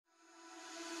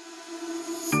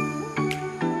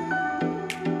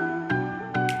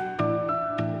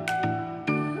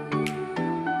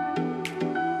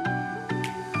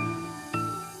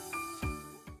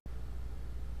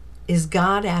Is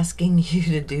God asking you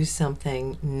to do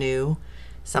something new?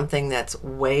 Something that's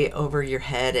way over your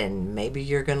head and maybe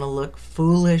you're going to look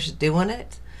foolish doing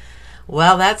it?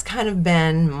 Well, that's kind of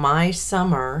been my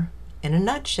summer in a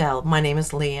nutshell. My name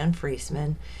is LeAnne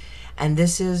Freesemann, and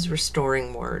this is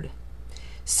Restoring Word.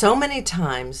 So many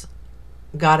times,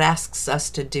 God asks us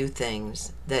to do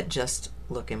things that just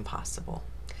look impossible.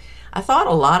 I thought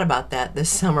a lot about that this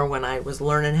summer when I was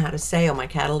learning how to sail my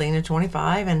Catalina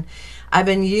 25, and I've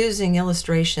been using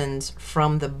illustrations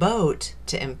from the boat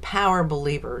to empower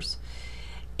believers.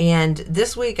 And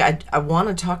this week I want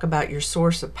to talk about your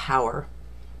source of power.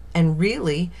 And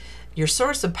really, your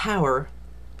source of power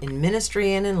in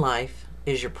ministry and in life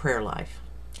is your prayer life.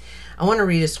 I want to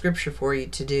read a scripture for you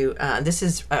to do. This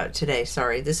is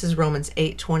Romans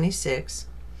 8:26.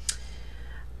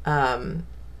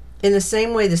 In the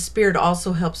same way, the Spirit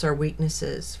also helps our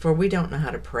weaknesses, for we don't know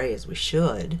how to pray as we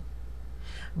should.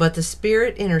 But the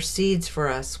Spirit intercedes for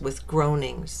us with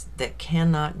groanings that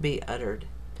cannot be uttered.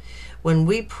 When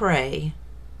we pray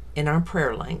in our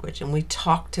prayer language and we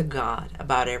talk to God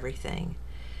about everything,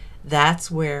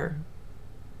 that's where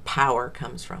power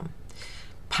comes from.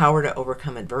 Power to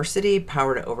overcome adversity,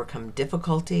 power to overcome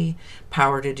difficulty,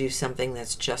 power to do something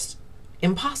that's just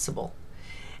impossible.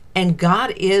 And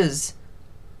God is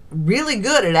really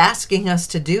good at asking us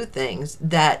to do things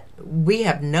that we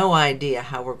have no idea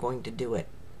how we're going to do it.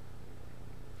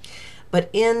 But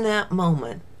in that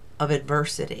moment of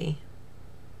adversity,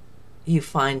 you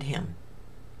find Him.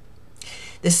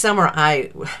 This summer,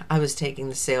 I was taking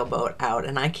the sailboat out,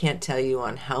 and I can't tell you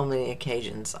on how many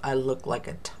occasions I looked like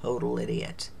a total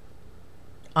idiot.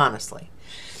 Honestly.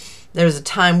 There was a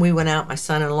time we went out, my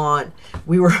son-in-law, and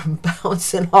we were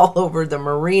bouncing all over the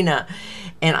marina,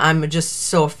 and I'm just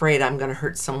so afraid I'm going to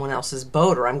hurt someone else's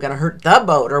boat, or I'm going to hurt the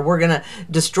boat, or we're going to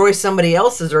destroy somebody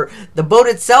else's, or the boat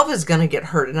itself is going to get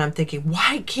hurt. And I'm thinking,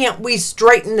 why can't we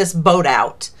straighten this boat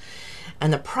out?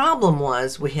 And the problem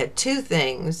was we had two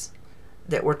things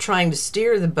that were trying to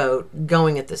steer the boat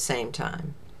going at the same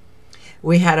time.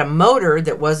 We had a motor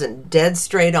that wasn't dead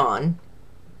straight on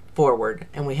forward,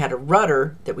 and we had a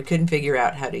rudder that we couldn't figure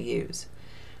out how to use.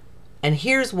 And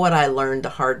here's what I learned the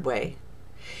hard way.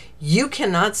 You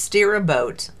cannot steer a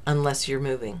boat unless you're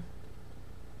moving.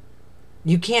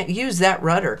 You can't use that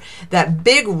rudder. That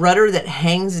big rudder that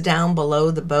hangs down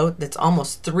below the boat, that's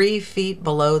almost 3 feet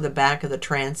below the back of the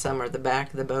transom or the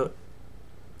back of the boat,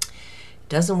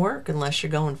 doesn't work unless you're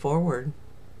going forward.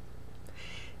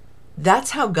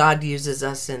 That's how God uses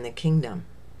us in the kingdom.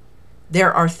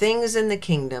 There are things in the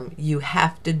kingdom you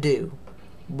have to do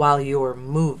while you're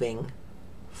moving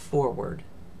forward.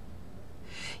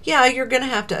 Yeah, you're going to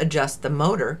have to adjust the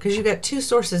motor because you've got two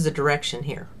sources of direction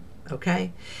here,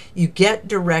 okay? You get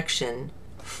direction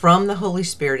from the Holy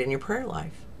Spirit in your prayer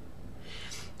life.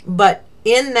 But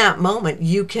in that moment,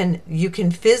 you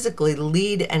can physically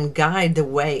lead and guide the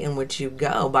way in which you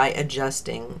go by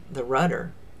adjusting the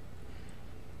rudder.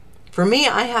 For me,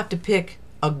 I have to pick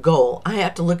a goal. I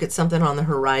have to look at something on the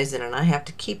horizon, and I have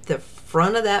to keep the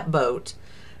front of that boat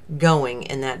going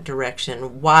in that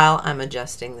direction while I'm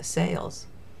adjusting the sails.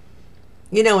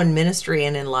 You know, in ministry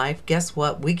and in life, guess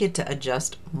what? We get to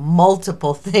adjust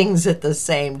multiple things at the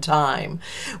same time.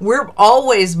 We're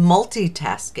always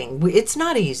multitasking. It's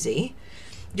not easy.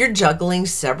 You're juggling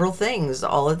several things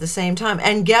all at the same time.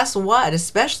 And guess what?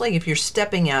 Especially if you're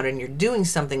stepping out and you're doing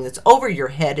something that's over your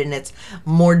head and it's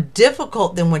more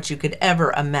difficult than what you could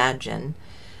ever imagine,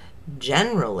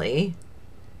 generally,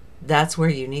 that's where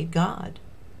you need God.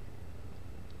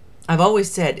 I've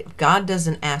always said, if God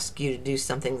doesn't ask you to do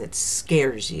something that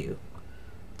scares you,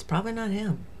 it's probably not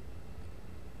Him.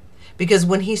 Because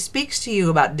when He speaks to you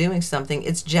about doing something,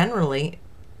 it's generally,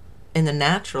 in the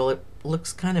natural, it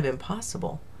looks kind of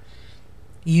impossible.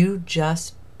 You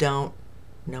just don't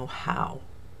know how.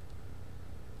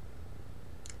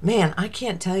 Man, I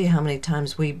can't tell you how many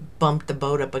times we bumped the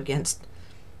boat up against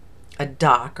a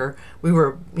dock, or we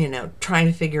were, trying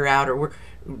to figure out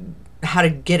how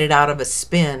to get it out of a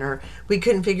spin, or we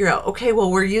couldn't figure out, okay, well,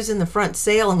 we're using the front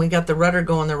sail and we got the rudder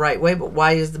going the right way, but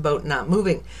why is the boat not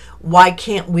moving? Why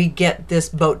can't we get this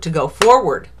boat to go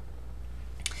forward?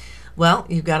 Well,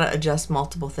 you've got to adjust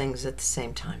multiple things at the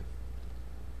same time.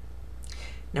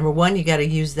 Number one, you got to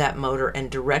use that motor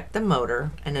and direct the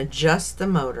motor and adjust the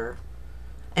motor.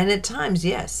 And at times,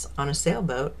 yes, on a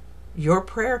sailboat, your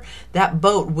prayer, that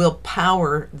boat will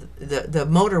power, the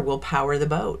motor will power the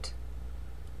boat.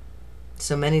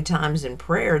 So many times in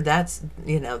prayer, that's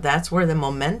where the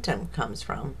momentum comes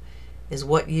from, is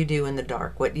what you do in the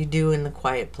dark, what you do in the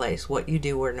quiet place, what you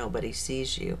do where nobody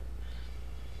sees you.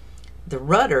 The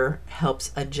rudder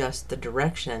helps adjust the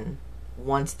direction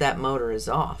once that motor is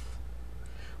off.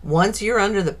 Once you're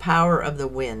under the power of the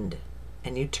wind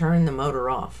and you turn the motor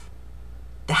off,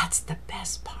 that's the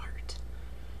best part.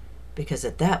 Because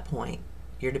at that point,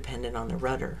 you're dependent on the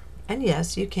rudder. And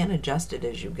yes, you can adjust it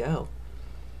as you go.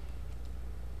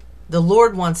 The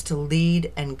Lord wants to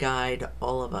lead and guide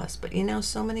all of us. But you know,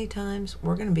 so many times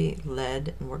we're going to be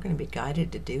led and we're going to be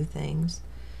guided to do things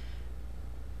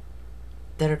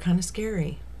that are kind of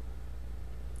scary.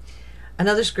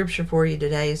 Another scripture for you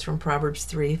today is from Proverbs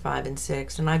 3, 5, and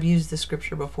 6. And I've used this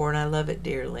scripture before and I love it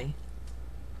dearly.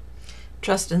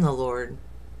 Trust in the Lord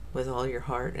with all your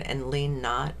heart and lean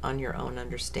not on your own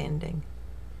understanding,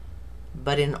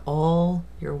 but in all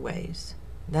your ways.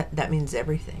 That means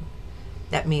everything.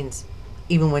 That means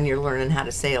even when you're learning how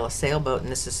to sail a sailboat, and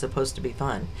this is supposed to be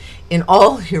fun. In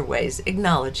all your ways,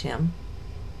 acknowledge Him,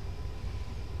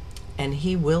 and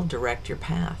He will direct your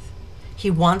path. He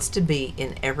wants to be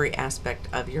in every aspect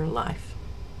of your life.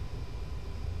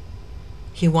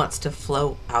 He wants to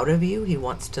flow out of you. He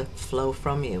wants to flow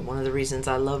from you. One of the reasons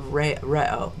I love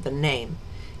Reo, the name,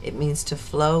 it means to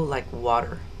flow like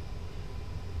water.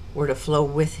 We're to flow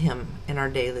with Him in our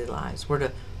daily lives. We're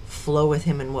to flow with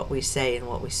Him in what we say and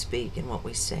what we speak and what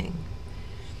we sing.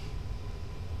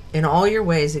 In all your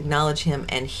ways, acknowledge Him,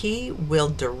 and He will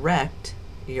direct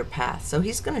your path. So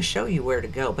He's going to show you where to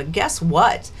go. But guess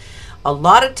what? A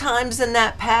lot of times in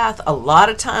that path, a lot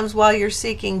of times while you're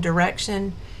seeking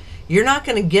direction, you're not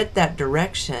going to get that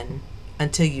direction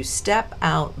until you step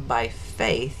out by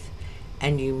faith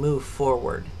and you move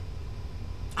forward.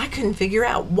 I couldn't figure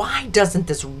out, why doesn't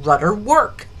this rudder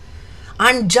work?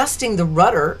 I'm adjusting the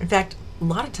rudder. In fact, a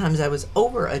lot of times I was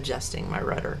over adjusting my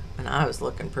rudder and I was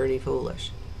looking pretty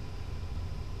foolish.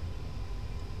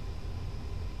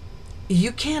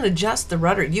 You can't adjust the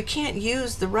rudder. You can't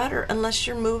use the rudder unless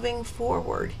you're moving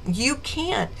forward. You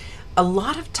can't, a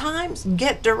lot of times,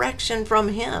 get direction from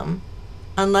Him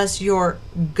unless you're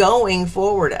going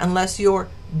forward, unless you're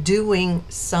doing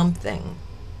something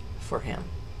for Him.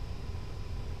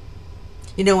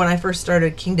 You know, when I first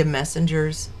started Kingdom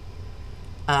Messengers,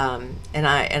 and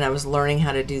I was learning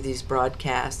how to do these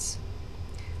broadcasts,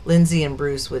 Lindsay and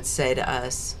Bruce would say to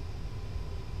us,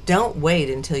 don't wait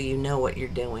until you know what you're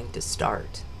doing to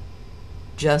start.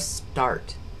 Just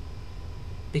start.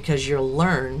 Because you'll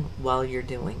learn while you're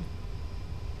doing.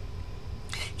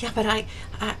 Yeah, but I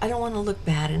don't want to look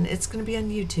bad, and it's going to be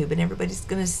on YouTube, and everybody's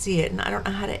going to see it, and I don't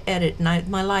know how to edit, and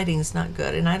my lighting's not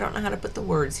good, and I don't know how to put the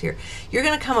words here. You're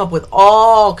going to come up with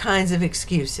all kinds of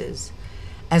excuses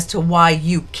as to why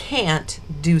you can't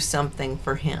do something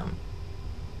for Him.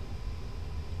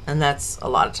 And that's a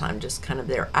lot of time just kind of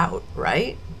they're out,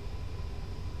 right?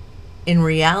 In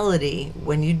reality,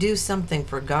 when you do something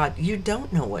for God, you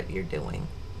don't know what you're doing.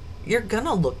 You're going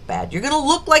to look bad. You're going to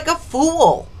look like a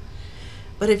fool.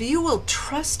 But if you will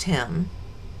trust Him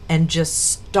and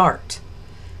just start,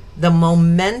 the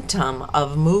momentum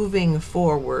of moving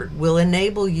forward will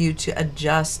enable you to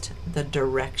adjust the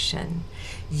direction.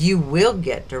 You will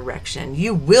get direction.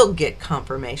 You will get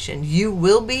confirmation. You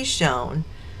will be shown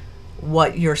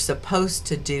what you're supposed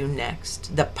to do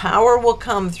next. The power will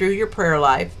come through your prayer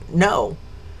life. No.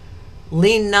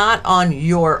 Lean not on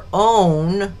your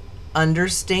own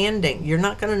understanding. You're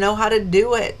not going to know how to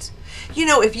do it. You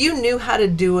know, if you knew how to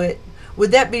do it,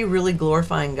 would that be really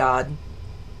glorifying God?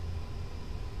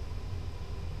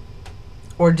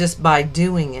 Or just by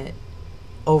doing it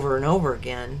over and over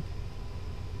again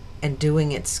and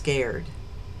doing it scared,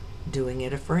 doing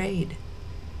it afraid,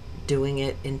 doing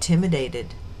it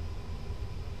intimidated?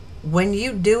 When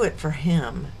you do it for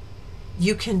Him,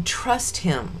 you can trust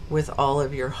Him with all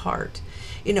of your heart.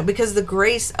 You know, because the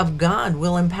grace of God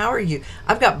will empower you.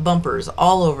 I've got bumpers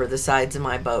all over the sides of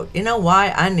my boat. You know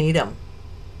why? I need them.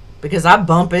 Because I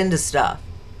bump into stuff.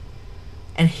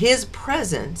 And His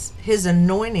presence, His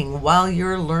anointing while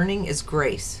you're learning is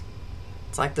grace.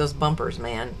 It's like those bumpers,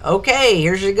 man. Okay,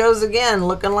 here she goes again,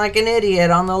 looking like an idiot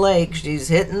on the lake. She's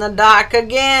hitting the dock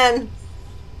again.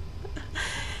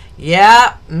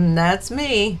 Yeah, that's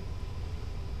me.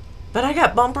 But I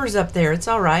got bumpers up there. It's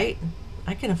all right.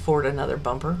 I can afford another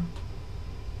bumper.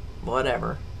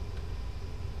 Whatever.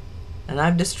 And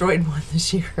I've destroyed one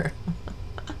this year.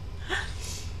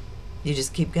 You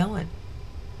just keep going.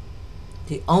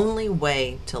 The only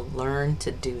way to learn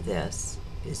to do this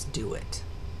is do it.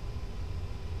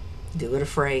 Do it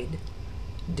afraid.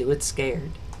 Do it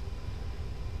scared.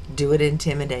 Do it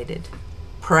intimidated.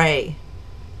 Pray.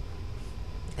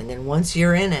 And then once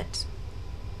you're in it,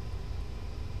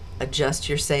 adjust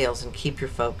your sails and keep your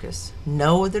focus.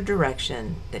 Know the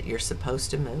direction that you're supposed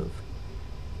to move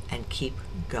and keep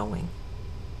going.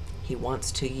 He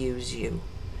wants to use you.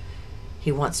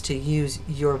 He wants to use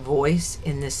your voice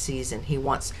in this season. He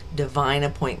wants divine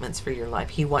appointments for your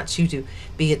life. He wants you to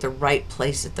be at the right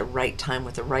place at the right time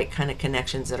with the right kind of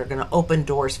connections that are going to open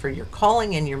doors for your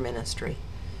calling and your ministry.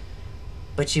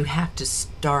 But you have to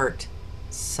start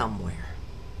somewhere.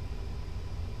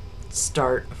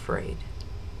 Start afraid.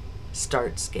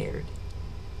 Start scared.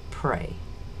 Pray.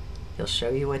 He'll show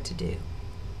you what to do.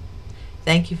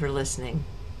 Thank you for listening.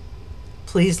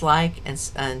 Please like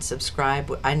and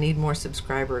subscribe. I need more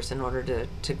subscribers in order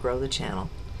to grow the channel.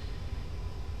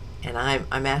 And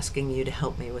I'm asking you to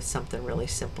help me with something really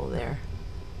simple there.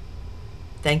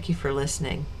 Thank you for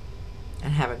listening,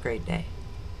 and have a great day.